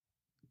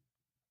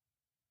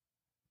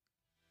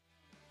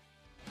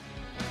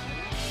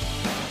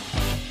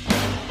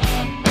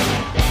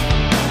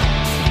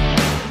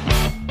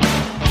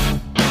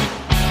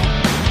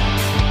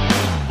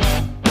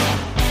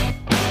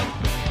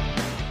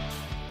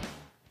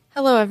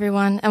Hello,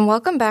 everyone, and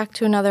welcome back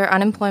to another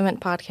unemployment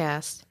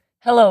podcast.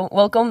 Hello,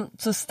 welcome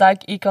to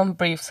Stack Econ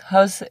Briefs.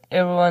 How's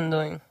everyone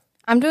doing?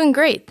 I'm doing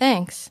great,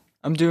 thanks.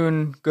 I'm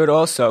doing good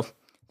also.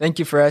 Thank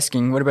you for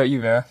asking. What about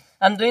you, Vera?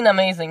 I'm doing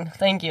amazing,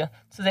 thank you.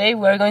 Today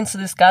we're going to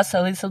discuss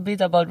a little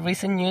bit about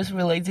recent news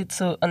related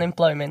to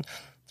unemployment.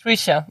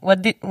 Trisha,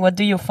 what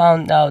do you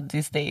find out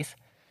these days?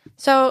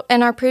 So,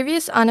 in our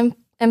previous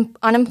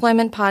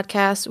unemployment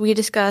podcast, we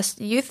discussed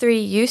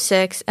U3,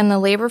 U6, and the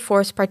labor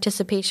force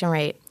participation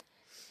rate.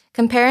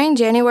 Comparing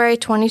January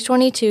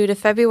 2022 to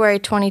February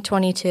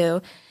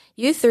 2022,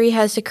 U3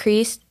 has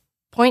decreased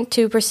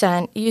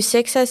 0.2%,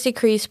 U6 has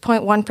decreased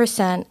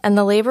 0.1%, and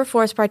the labor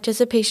force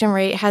participation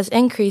rate has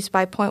increased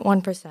by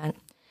 0.1%.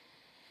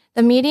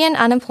 The median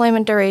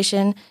unemployment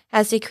duration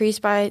has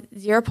decreased by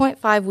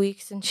 0.5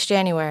 weeks since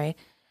January.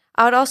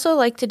 I would also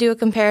like to do a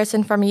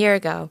comparison from a year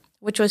ago,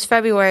 which was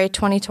February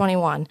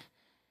 2021.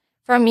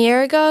 From a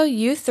year ago,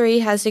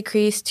 U3 has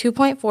decreased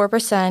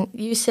 2.4%,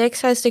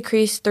 U6 has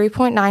decreased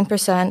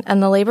 3.9%,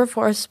 and the labor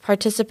force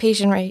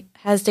participation rate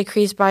has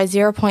decreased by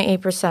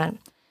 0.8%.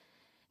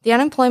 The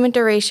unemployment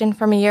duration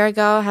from a year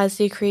ago has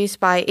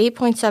decreased by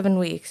 8.7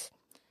 weeks.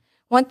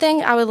 One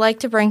thing I would like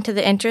to bring to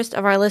the interest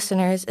of our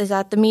listeners is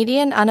that the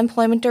median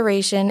unemployment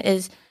duration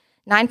is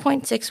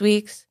 9.6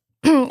 weeks,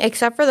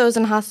 except for those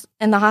in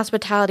the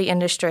hospitality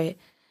industry.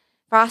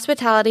 For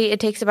hospitality, it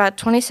takes about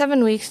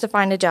 27 weeks to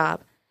find a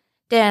job.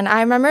 Dan, I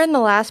remember in the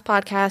last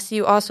podcast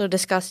you also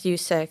discussed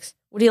U6.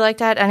 Would you like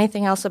to add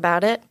anything else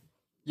about it?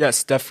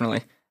 Yes,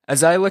 definitely.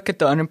 As I look at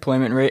the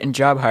unemployment rate and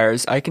job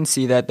hires, I can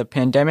see that the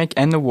pandemic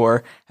and the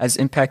war has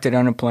impacted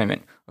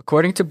unemployment.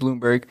 According to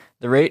Bloomberg,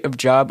 the rate of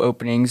job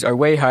openings are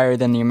way higher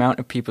than the amount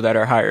of people that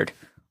are hired.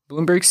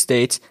 Bloomberg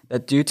states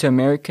that due to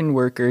American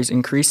workers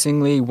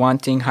increasingly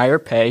wanting higher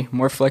pay,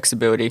 more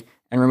flexibility,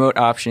 and remote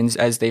options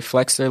as they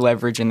flex their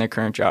leverage in their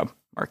current job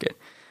market.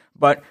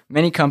 But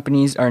many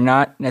companies are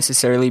not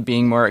necessarily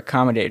being more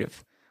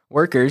accommodative.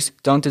 Workers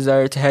don't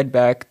desire to head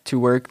back to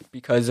work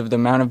because of the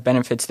amount of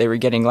benefits they were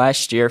getting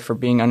last year for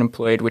being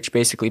unemployed, which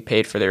basically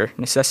paid for their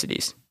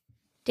necessities.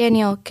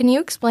 Daniel, can you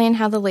explain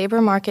how the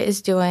labor market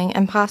is doing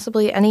and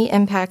possibly any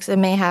impacts it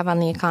may have on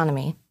the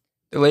economy?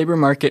 The labor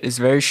market is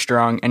very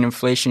strong and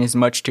inflation is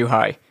much too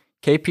high.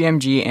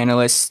 KPMG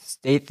analysts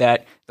state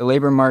that the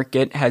labor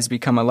market has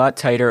become a lot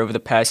tighter over the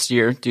past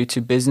year due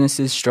to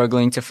businesses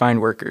struggling to find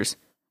workers.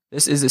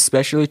 This is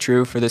especially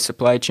true for the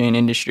supply chain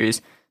industries,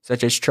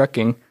 such as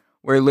trucking,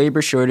 where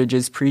labor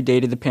shortages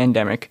predated the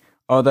pandemic.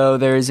 Although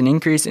there is an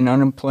increase in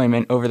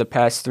unemployment over the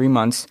past 3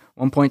 months,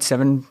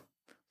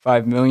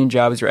 1.75 million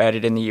jobs were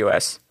added in the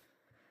U.S.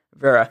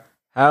 Vera,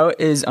 how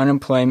is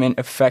unemployment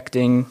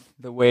affecting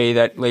the way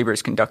that labor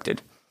is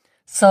conducted?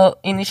 So,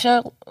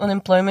 initial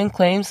unemployment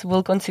claims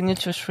will continue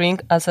to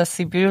shrink as a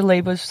severe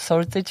labor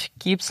shortage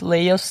keeps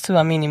layoffs to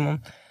a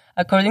minimum.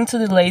 According to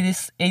the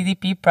latest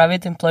ADP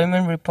private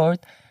employment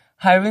report,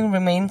 hiring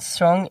remained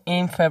strong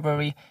in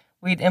February,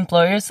 with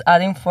employers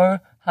adding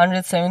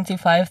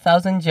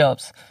 475,000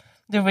 jobs.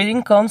 The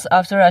reading comes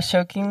after a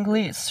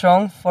shockingly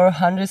strong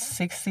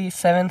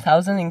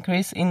 467,000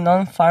 increase in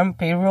non-farm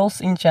payrolls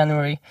in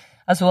January,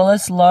 as well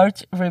as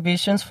large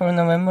revisions for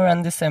November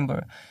and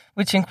December,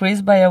 which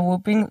increased by a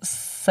whopping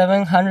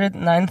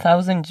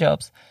 709,000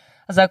 jobs.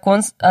 As a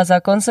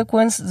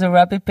consequence, the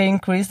rapid pay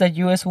increase that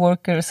U.S.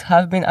 workers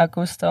have been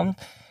accustomed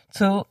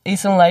to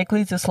is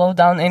unlikely to slow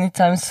down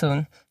anytime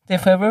soon. The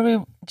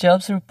February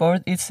jobs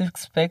report is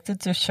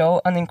expected to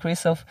show an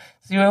increase of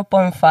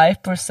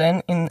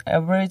 0.5% in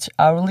average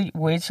hourly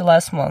wage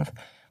last month,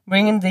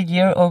 bringing the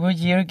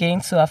year-over-year gain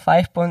to a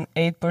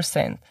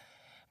 5.8%.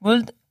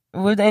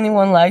 Would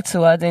anyone like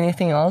to add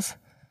anything else?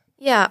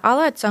 Yeah, I'll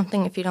add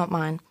something if you don't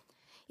mind.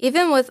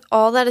 Even with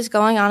all that is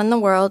going on in the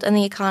world and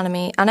the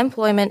economy,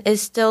 unemployment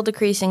is still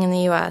decreasing in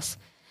the U.S.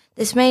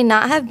 This may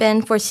not have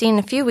been foreseen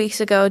a few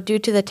weeks ago due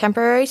to the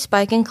temporary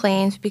spike in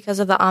claims because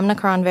of the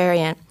Omicron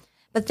variant.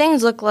 But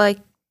things look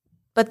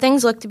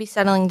to be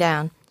settling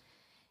down.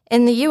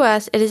 In the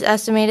U.S., it is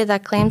estimated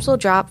that claims will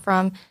drop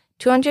from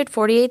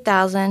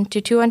 248,000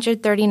 to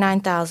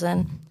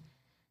 239,000.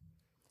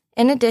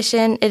 In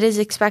addition, it is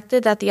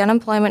expected that the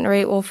unemployment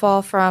rate will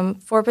fall from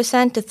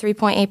 4% to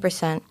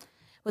 3.8%.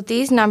 With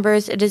these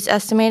numbers, it is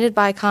estimated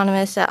by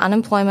economists that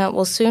unemployment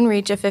will soon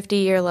reach a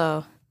 50-year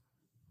low.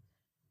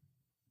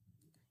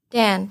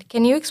 Dan,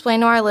 can you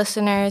explain to our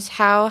listeners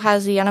how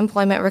has the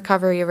unemployment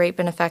recovery rate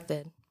been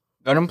affected?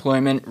 The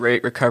unemployment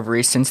rate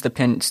recovery since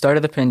the start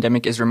of the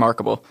pandemic is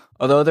remarkable.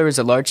 Although there was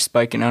a large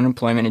spike in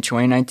unemployment in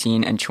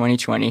 2019 and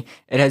 2020,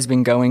 it has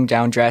been going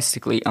down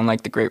drastically,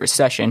 unlike the Great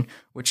Recession,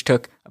 which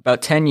took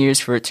about 10 years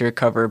for it to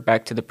recover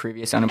back to the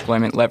previous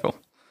unemployment level.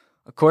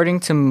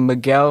 According to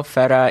Miguel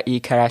Ferra y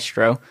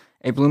Castro,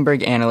 a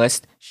Bloomberg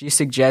analyst, she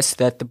suggests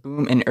that the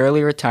boom in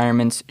early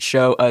retirements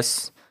show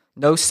us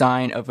no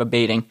sign of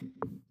abating.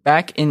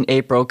 Back in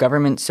April,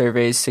 government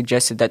surveys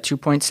suggested that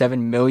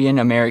 2.7 million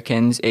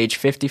Americans aged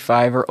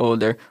 55 or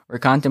older were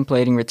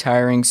contemplating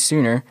retiring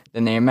sooner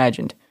than they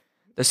imagined.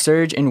 The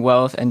surge in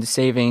wealth and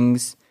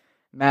savings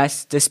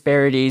mass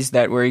disparities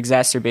that were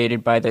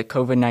exacerbated by the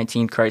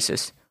COVID-19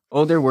 crisis.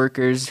 Older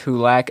workers who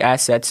lack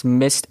assets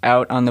missed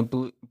out on the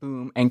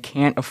boom and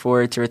can't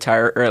afford to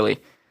retire early.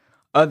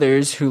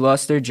 Others who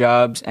lost their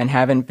jobs and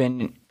haven't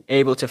been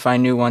able to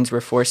find new ones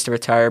were forced to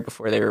retire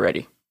before they were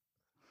ready.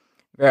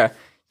 Vera,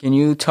 can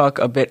you talk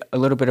a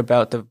little bit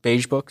about the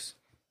Beige Books?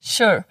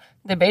 Sure.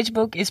 The Beige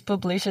Book is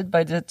published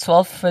by the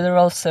 12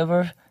 federal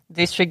silver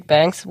district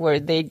banks, where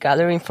they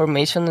gather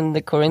information on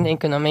the current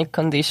economic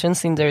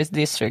conditions in their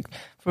district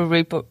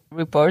through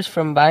reports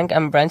from bank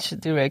and branch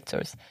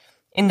directors.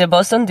 In the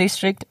Boston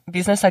district,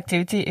 business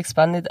activity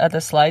expanded at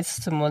a slight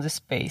to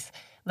modest pace.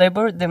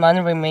 Labor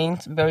demand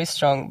remained very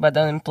strong, but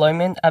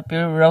unemployment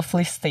appeared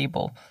roughly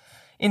stable.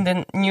 In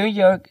the New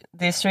York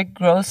district,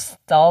 growth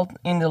stalled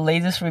in the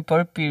latest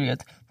report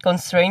period,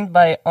 constrained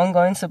by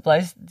ongoing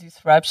supply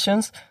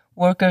disruptions,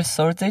 worker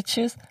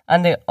shortages,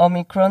 and the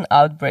Omicron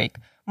outbreak.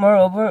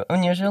 Moreover,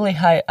 unusually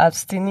high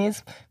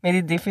absenteeism made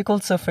it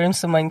difficult for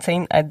firms to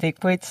maintain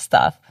adequate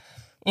staff.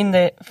 In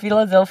the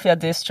Philadelphia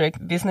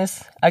district,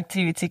 business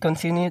activity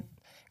continued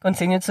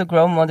to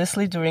grow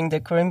modestly during the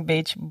current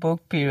Beige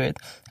Book period,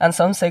 and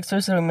some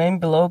sectors remain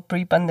below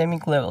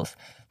pre-pandemic levels.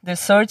 The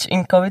surge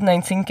in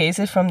COVID-19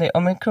 cases from the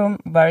Omicron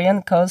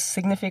variant caused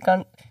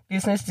significant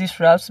business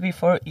disruptions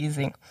before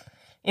easing.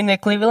 In the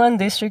Cleveland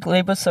district,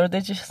 labor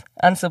shortages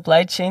and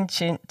supply chain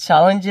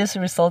challenges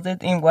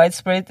resulted in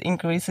widespread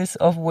increases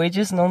of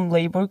wages,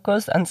 non-labor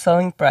costs, and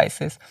selling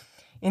prices.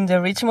 In the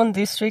Richmond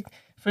district,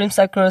 firms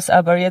across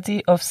a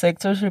variety of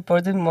sectors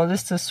reported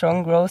modest to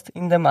strong growth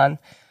in demand,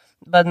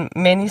 but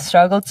many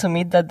struggled to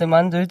meet that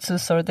demand due to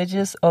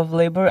shortages of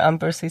labor and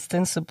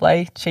persistent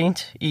supply chain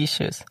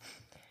issues.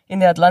 In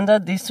the Atlanta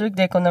district,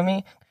 the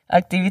economic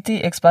activity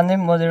expanded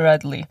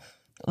moderately.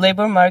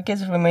 Labor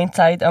markets remained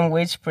tight and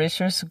wage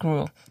pressures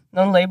grew.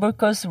 Non-labor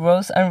costs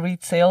rose and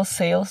retail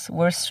sales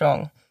were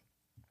strong.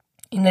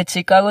 In the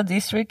Chicago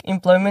district,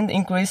 employment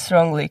increased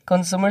strongly.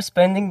 Consumer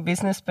spending,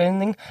 business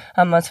spending,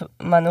 and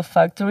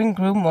manufacturing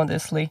grew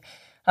modestly,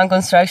 and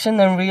construction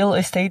and real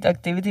estate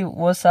activity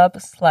was up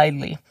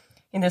slightly.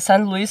 In the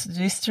St. Louis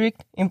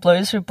district,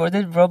 employers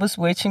reported robust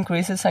wage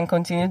increases and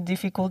continued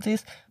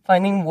difficulties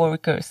finding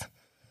workers.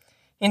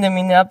 In the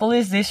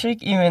Minneapolis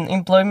district, even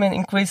employment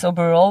increased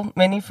overall.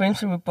 Many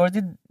firms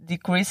reported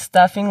decreased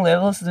staffing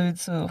levels due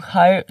to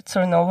higher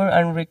turnover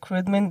and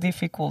recruitment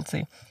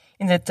difficulty.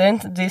 In the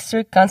 10th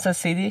district, Kansas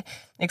City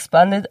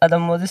expanded at a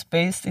modest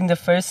pace in the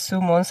first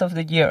 2 months of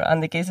the year,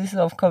 and the cases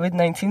of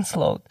COVID-19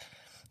 slowed.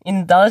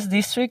 In the Dallas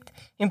district,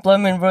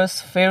 employment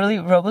rose fairly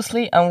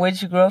robustly and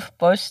wage growth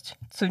pushed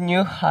to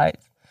new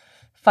heights.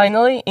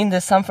 Finally, in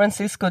the San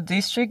Francisco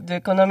district, the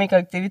economic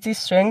activity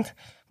strengthened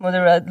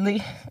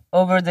moderately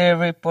over the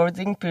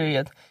reporting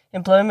period.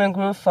 Employment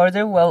grew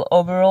further while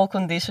overall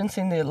conditions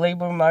in the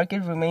labor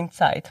market remained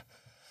tight.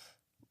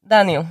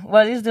 Daniel,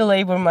 why is the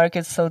labor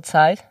market so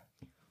tight?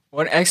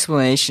 One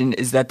explanation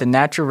is that the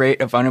natural rate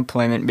of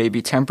unemployment may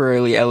be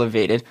temporarily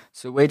elevated,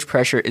 so wage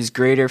pressure is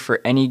greater for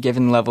any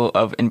given level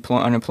of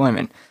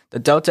unemployment. The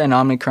Delta and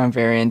Omicron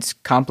variants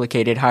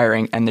complicated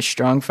hiring, and the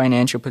strong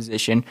financial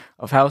position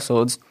of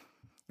households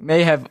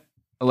may have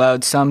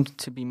allowed some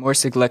to be more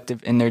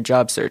selective in their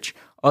job search.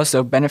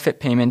 Also, benefit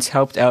payments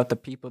helped out the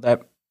people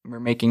that were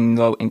making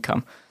low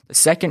income. The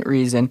second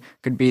reason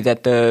could be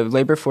that the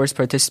labor force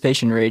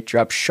participation rate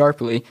dropped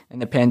sharply in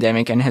the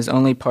pandemic and has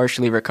only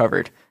partially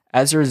recovered.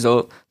 As a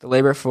result, the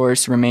labor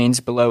force remains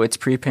below its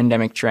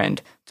pre-pandemic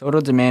trend. Total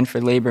demand for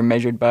labor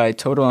measured by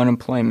total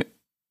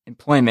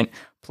employment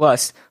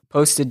plus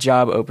posted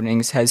job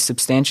openings has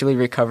substantially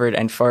recovered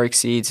and far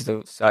exceeds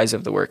the size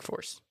of the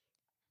workforce.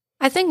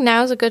 I think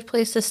now is a good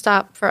place to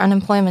stop for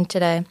unemployment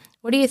today.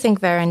 What do you think,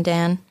 Vera and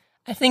Dan?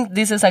 I think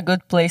this is a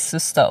good place to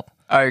stop.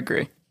 I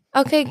agree.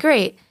 Okay,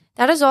 great.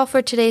 That is all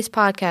for today's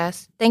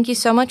podcast. Thank you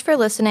so much for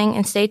listening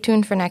and stay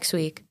tuned for next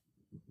week.